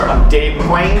Dave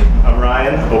McQuain. I'm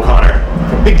Ryan O'Connor.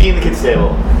 From Big D and the Kids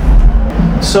Table.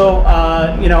 So,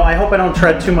 I hope I don't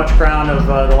tread too much ground of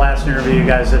the last interview you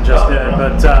guys had just did,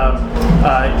 but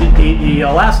the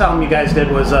last album you guys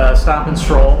did was Stomp and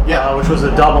Stroll, which was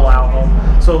a double album,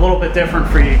 so a little bit different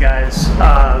for you guys.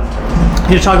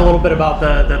 Can you talk a little bit about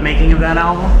the making of that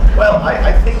album? Well,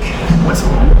 I think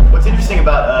what's interesting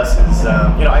about us is,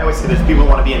 I always say there's people who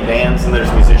want to be in bands and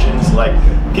there's musicians. Like,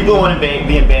 people who want to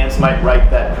be in bands might write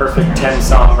that perfect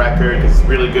 10-song record because it's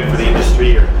really good for the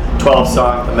industry, or 12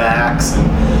 songs at the max,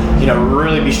 and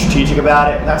really be strategic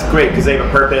about it. And that's great because they have a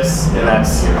purpose, and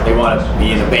they want to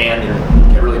be in a band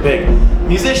and get really big.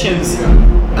 Musicians,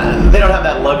 they don't have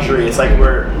that luxury. It's like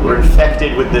we're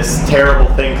infected with this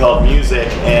terrible thing called music,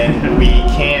 and we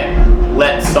can't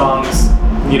let songs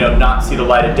not see the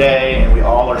light of day, and we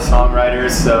all are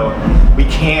songwriters, so we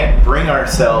can't bring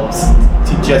ourselves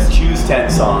to just choose 10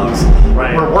 songs.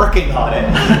 Right. We're working on it.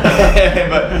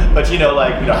 but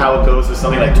how it goes with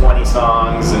something like 20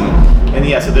 songs, and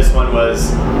yeah, so this one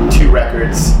was 2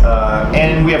 records,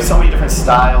 and we have so many different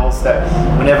styles that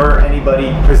whenever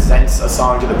anybody presents a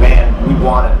song to the band, we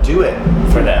want to do it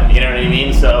for them, you know what I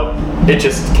mean? So it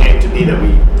just came to be that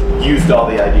we used all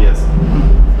the ideas.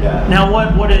 Yeah. Now,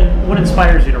 what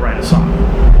inspires you to write a song?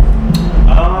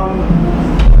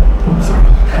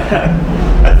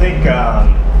 I think,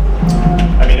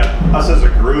 us as a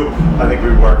group, I think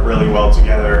we work really well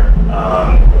together.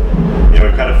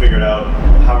 We've kind of figured out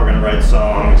how we're going to write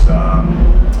songs.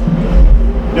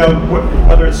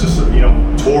 Whether it's just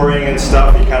touring and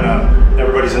stuff,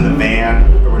 everybody's in the van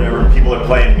or whatever. People are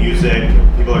playing music.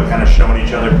 People are kind of showing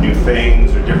each other new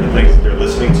things or different things that they're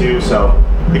listening to. So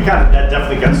that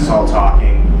definitely gets us all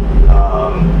talking.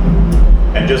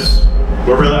 And just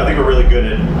I think we're really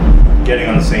good at getting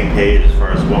on the same page as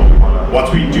far as what we want to.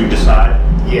 Once we do decide,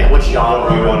 what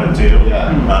genre we want to do.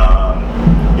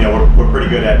 We're pretty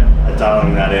good at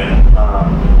dialing that in.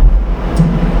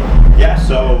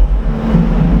 So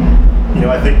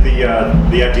I think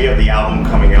the idea of the album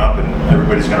coming up and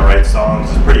everybody's going to write songs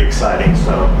is pretty exciting.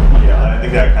 So I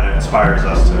think that kind of inspires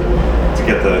us to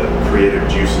get the creative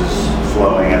juices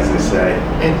flowing, as they say.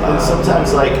 And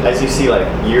sometimes, as you see,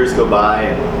 years go by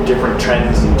and different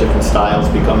trends and different styles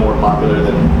become more popular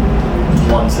than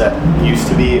ones that used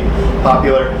to be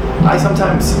popular. I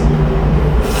sometimes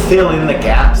fill in the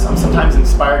gaps. I'm sometimes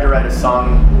inspired to write a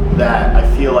song that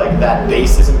I feel like that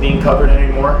bass isn't being covered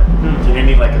anymore. Do you know what I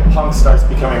mean? Like, if punk starts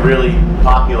becoming really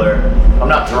popular, I'm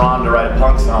not drawn to write a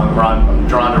punk song, I'm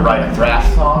drawn to write a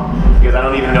thrash song, because I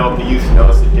don't even know if the youth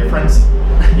knows the difference.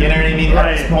 You know what I mean?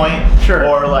 At this point? Sure.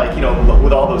 Or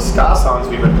with all those ska songs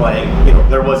we've been playing,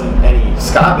 there wasn't any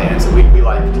ska bands that we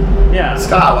liked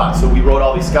ska a lot. So we wrote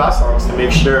all these ska songs to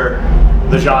make sure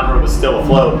the genre was still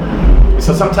afloat.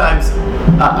 So sometimes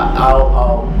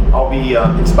I'll be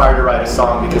inspired to write a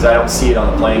song because I don't see it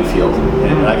on the playing field,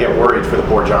 and I get worried for the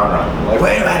poor genre. I'm like,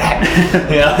 wait a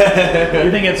minute.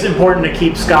 You think it's important to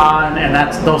keep ska and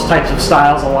those types of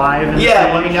styles alive?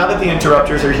 Now that the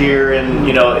Interrupters are here, and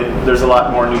there's a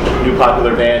lot more new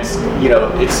popular bands.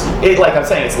 Like I'm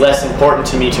saying, it's less important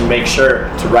to me to make sure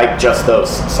to write just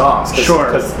those songs,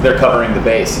 because they're covering the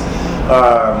bass.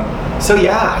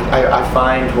 I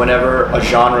find whenever a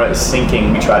genre is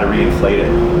sinking, we try to reinflate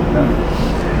it.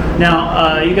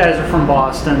 Now, you guys are from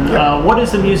Boston. What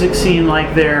is the music scene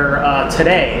like there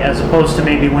today, as opposed to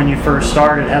maybe when you first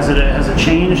started? Has it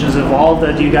changed? Has it evolved?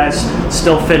 Do you guys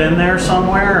still fit in there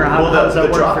somewhere? Or how does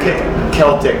that work for you?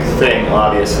 Celtic thing,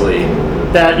 obviously.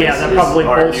 That probably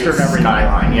bolstered everything.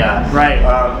 Skyline, Right.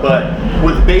 But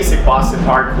with basic Boston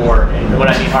hardcore, and when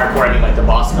I mean hardcore, I mean like the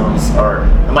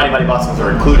Mighty Mighty Boston's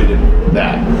are included in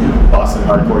that Boston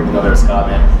hardcore, even though they're a ska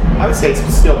band. I would say it's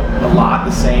still a lot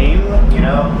the same,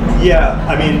 Yeah,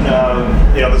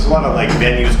 there's a lot of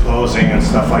venues closing and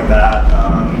stuff like that.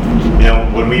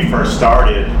 When we first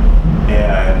started,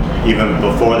 and even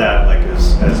before that,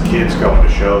 as kids going to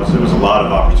shows, there was a lot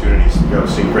of opportunities to go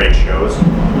see great shows,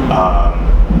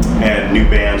 and new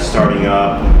bands starting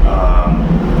up.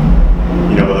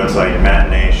 Whether it's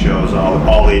matinee shows,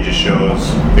 all ages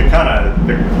shows, they're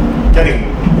getting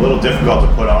a little difficult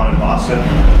to put on in Boston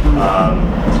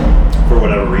for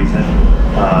whatever reason.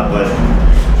 But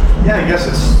I guess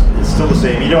it's still the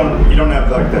same. You don't have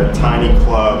the tiny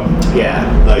club.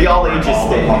 The all ages all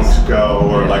things. The punks go,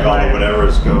 or all the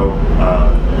whatevers go.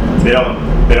 They don't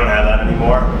have that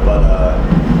anymore. But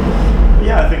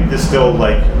I think there's still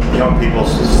young people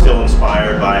still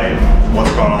inspired by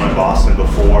what's going on in Boston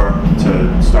before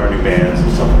to start new bands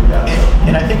and stuff like that.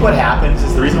 And I think what happens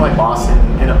is the reason why Boston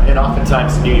and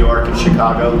oftentimes New York and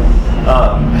Chicago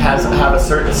have a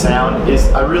certain sound is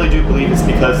I really do believe it's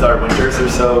because our winters are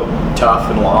so tough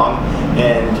and long,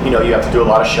 and you have to do a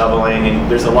lot of shoveling, and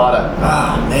there's a lot of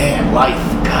life.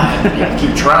 God, I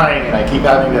keep trying, and I keep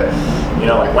having to,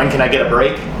 like, when can I get a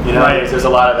break? Right. There's a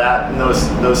lot of that in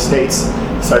those cities.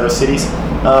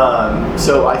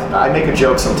 So I make a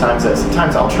joke sometimes that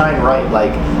sometimes I'll try and write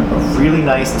like a really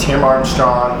nice Tim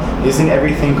Armstrong, isn't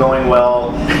everything going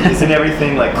well, isn't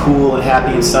everything like cool and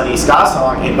happy and sunny ska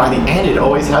song, and by the end it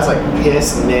always has like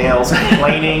piss, nails,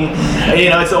 complaining, and,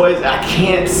 it's always I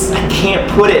can't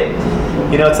put it.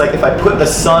 It's like if I put the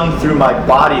sun through my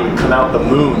body, it would come out the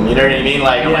moon. You know what I mean?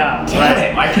 Like, yeah, damn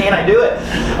it, why can't I do it?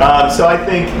 So I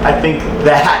think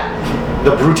that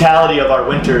the brutality of our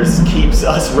winters keeps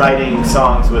us writing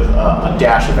songs with a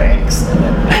dash of angst.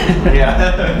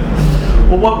 Yeah.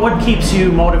 Well, what keeps you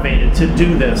motivated to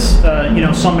do this?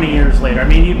 So many years later. I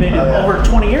mean, you've been over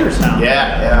 20 years now.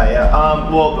 Yeah.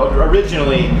 Well,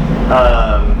 originally,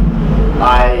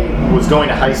 I was going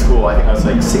to high school. I think I was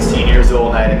like 16 years old,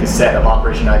 and I had a cassette of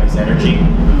Operation Ivy's Energy.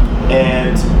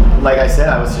 And like I said,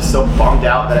 I was just so bummed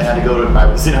out that I had to go to. I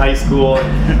was in high school.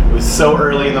 And it was so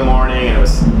early in the morning, and it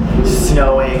was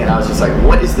snowing, and I was just like,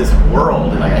 "What is this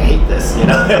world?" And like, I hate this,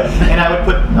 And I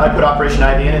put Operation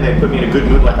Ivy in, and they put me in a good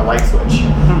mood like a light switch.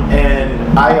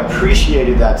 And I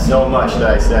appreciated that so much that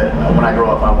I said, when I grow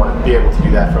up, I want to be able to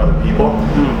do that for other people.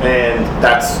 And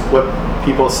that's what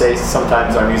people say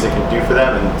sometimes our music can do for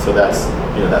them, and so that's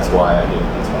why I did it.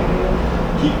 That's why I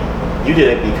did it. You did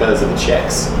it because of the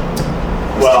checks.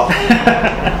 Well,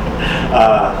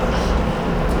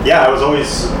 I was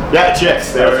always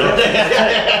chicks. I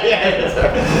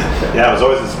was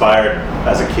always inspired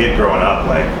as a kid growing up,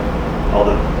 like all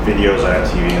the videos on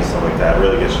MTV and stuff like that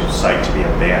really gets you psyched to be in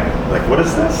a band. Like, what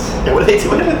is this? Yeah, what are they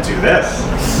doing? Do this.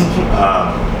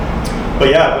 But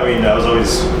yeah, I mean, I was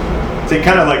always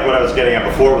kind of like what I was getting at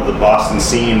before with the Boston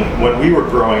scene. When we were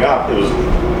growing up,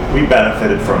 we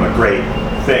benefited from a great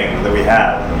thing that we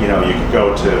had. You could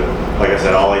go to, like I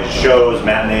said, all age shows,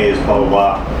 matinees, blah blah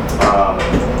blah,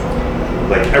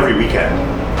 like every weekend,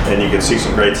 and you could see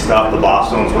some great stuff. The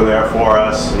Boston's were there for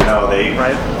us.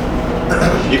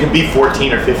 You can be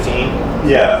 14 or 15.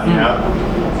 Yeah.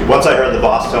 Once I heard the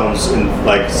Boston's in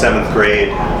like 7th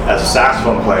grade as a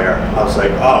saxophone player, I was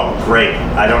like, oh, great.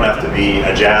 I don't have to be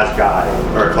a jazz guy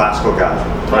or a classical guy.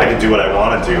 I can do what I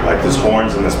want to do. Like, there's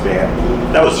horns in this band.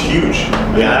 That was huge.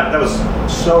 That was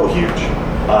so huge.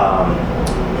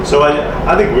 So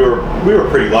I think we were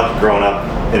pretty lucky growing up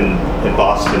in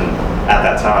Boston at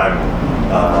that time.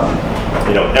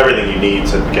 Everything you need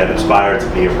to get inspired to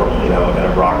be in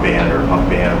a rock band or a punk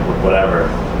band or whatever,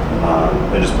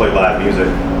 and just play live music.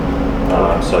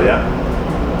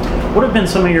 What have been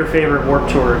some of your favorite Warped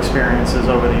Tour experiences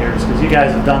over the years? Because you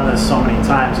guys have done this so many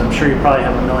times. I'm sure you probably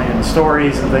have a million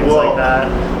stories and things like that.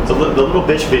 The Little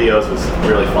Bitch videos was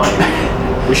really funny.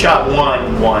 We shot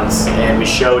one once, and we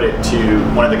showed it to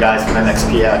one of the guys from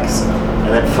MXPX,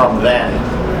 and then from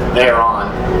there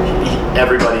on,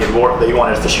 everybody at Warped, they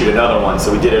wanted us to shoot another one,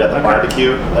 so we did it at the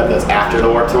barbecue. That's after the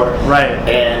Warped Tour. Right.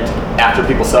 And after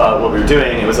people saw what we were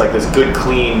doing, it was like this good,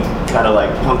 clean, kind of like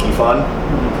punky fun.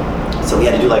 So we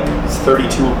had to do like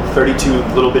 32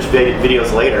 Little Bitch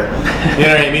videos later. You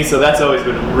know what I mean? So that's always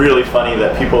been really funny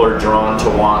that people are drawn to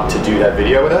want to do that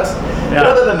video with us. Yeah. But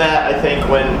other than that, I think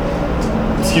when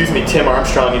Tim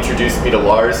Armstrong introduced me to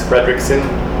Lars Fredriksson,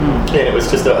 and it was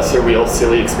just a surreal,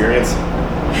 silly experience.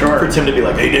 Sure. For Tim to be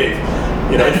like, "Hey Dave,"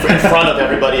 in front of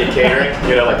everybody at catering,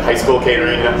 like high school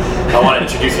catering, "I want to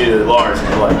introduce you to Lars." And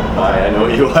we're like, "Hi, I know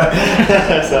who you are."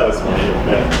 So that was funny.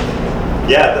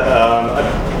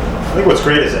 I think what's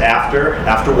great is after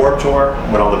Warped Tour,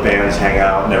 when all the bands hang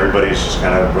out and everybody's just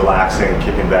kind of relaxing,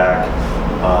 kicking back.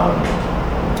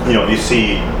 You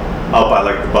see out by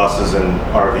like the buses and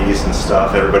RVs and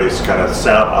stuff, everybody's kind of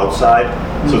set up outside,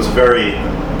 so it's a very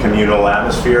communal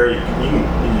atmosphere. You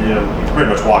can pretty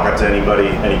much walk up to anybody,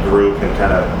 any group, and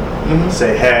kind of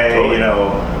say, "Hey," totally.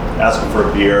 Ask them for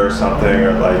a beer or something,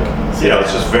 or like,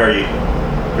 it's just very,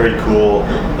 very cool,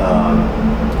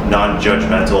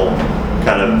 non-judgmental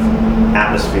kind of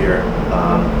atmosphere.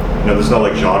 There's no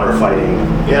like genre fighting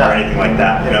or anything like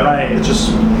that. Right. It's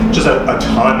just a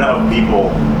ton of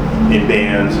people in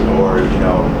bands or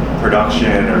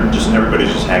production, or just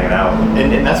everybody's just hanging out.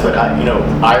 And that's what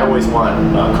I always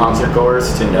want concert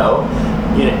goers to know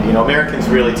you know, Americans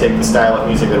really take the style of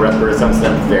music that represents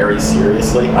them very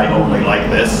seriously. I only like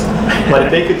this. But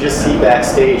if they could just see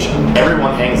backstage,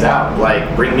 everyone hangs out.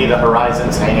 Like, Bring Me the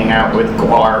Horizon's hanging out with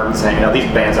Guar, who's hanging out.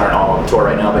 These bands aren't all on tour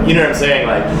right now, but you know what I'm saying?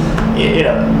 Like, you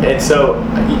know, and so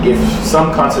if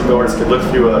some concert goers could look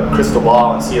through a crystal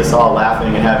ball and see us all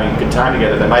laughing and having a good time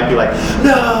together, they might be like,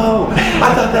 no,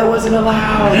 I thought that wasn't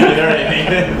allowed. You know what I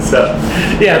mean? So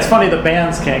yeah, it's funny the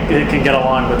bands can get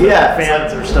along, but the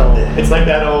fans like, are still. It's like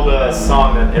that old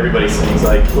song that everybody sings.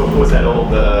 Like, what was that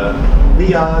old?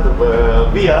 We are the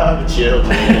world, we are the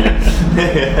children.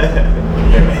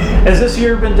 Has this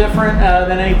year been different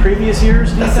than any previous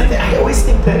years, do you think? I always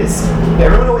think that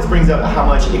everyone always brings up how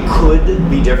much it could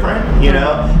be different, you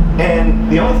know? And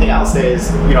the only thing I'll say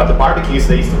is, you know, at the barbecues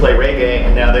they used to play reggae,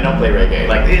 and now they don't play reggae.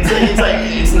 Like,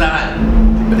 it's not...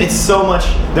 It's so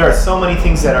much. There are so many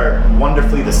things that are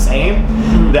wonderfully the same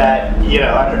that, you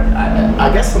know, I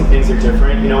guess some things are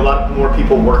different. You know, a lot more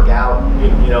people work out.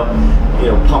 You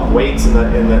know, pump weights in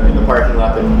the parking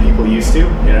lot than people used to.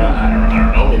 You know, I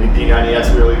don't know. Maybe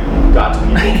P90X really got to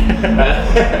people.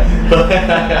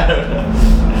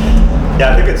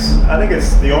 Yeah, I think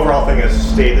it's the overall thing has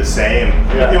stayed the same.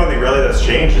 Yeah. The only thing really that's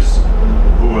changed is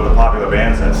who are the popular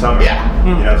bands that summer. Yeah.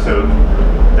 You know, so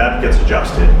that gets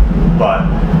adjusted, but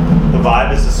the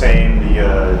vibe is the same.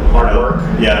 The hard work.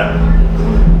 Yeah.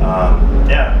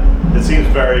 Yeah. It seems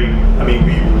very. I mean,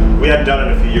 we hadn't done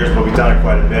it in a few years, but we've done it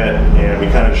quite a bit, and we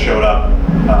kind of showed up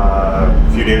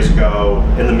a few days ago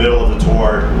in the middle of the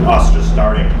tour, us just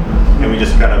starting, and we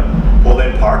just kind of pulled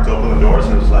in, parked, opened the doors,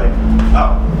 and it was like,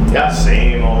 oh, yeah,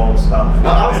 same old stuff.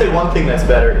 I'll say one thing that's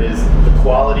better is the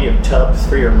quality of tubs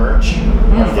for your merch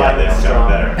are finally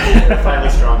stronger. They're finally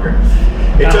stronger.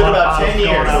 It took about 10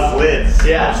 years. Those lids,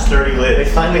 those sturdy lids. They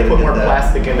finally put more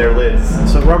plastic in their lids.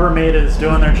 So Rubbermaid is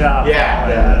doing their job.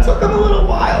 Yeah. It took them a little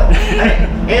while.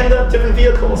 And the different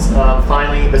vehicles.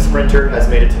 Finally, the Sprinter has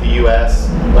made it to the U.S.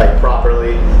 like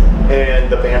properly. And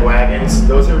the bandwagons,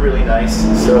 those are really nice.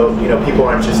 So, you know, people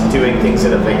aren't just doing things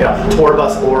in a tour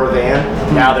bus or a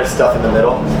van. Now there's stuff in the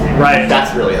middle. Right.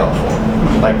 That's really helpful.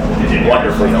 Like,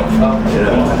 wonderfully helpful. You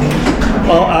know?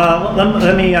 Well,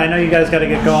 let me. I know you guys got to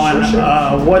get going.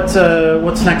 Sure.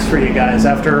 What's next for you guys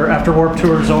after Warped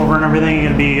Tour's over and everything? You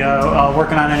gonna be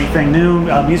working on anything new,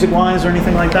 music-wise, or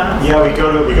anything like that? Yeah, we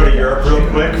go to Europe real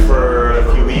quick for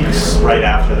a few weeks right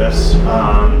after this,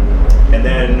 and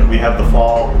then we have the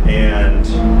fall, and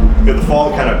we have the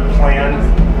fall to kind of plan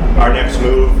our next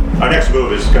move. Our next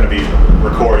move is going to be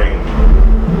recording,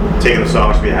 taking the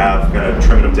songs we have, kind of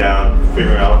trimming them down,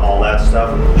 figuring out all that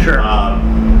stuff. Sure.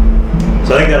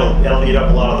 So I think that'll eat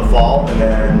up a lot of the fall, and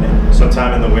then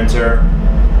sometime in the winter,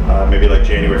 maybe like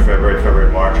January,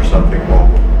 February, March or something, we'll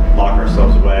lock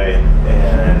ourselves away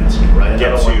and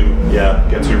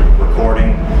get to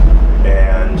recording.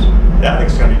 And I think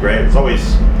it's gonna be great. It's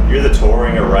always you're either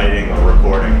touring or writing or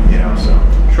recording, you know.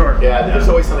 So sure. Yeah, there's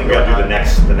always something we going gotta on.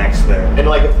 do the next thing. And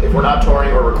like if we're not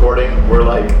touring or recording, we're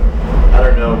like, I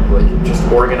don't know, like just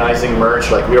organizing merch.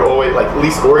 Like we're always like at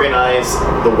least organize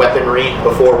the weaponry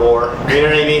before war. You know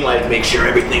what I mean? Like make sure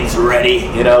everything's ready.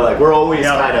 You know, like we're always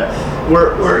kind of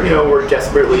we're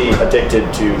desperately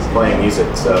addicted to playing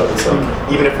music. So it's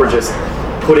like even if we're just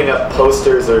putting up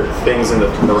posters or things in the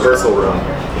rehearsal room,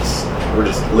 we're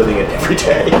just living it every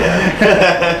day.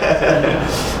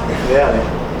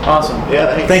 Yeah. Awesome.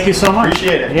 Yeah. Thanks. Thank you so much.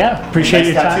 Appreciate it. Yeah. Appreciate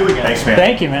Nice your time. tattoo again. Thanks, man.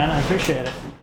 Thank you, man. I appreciate it.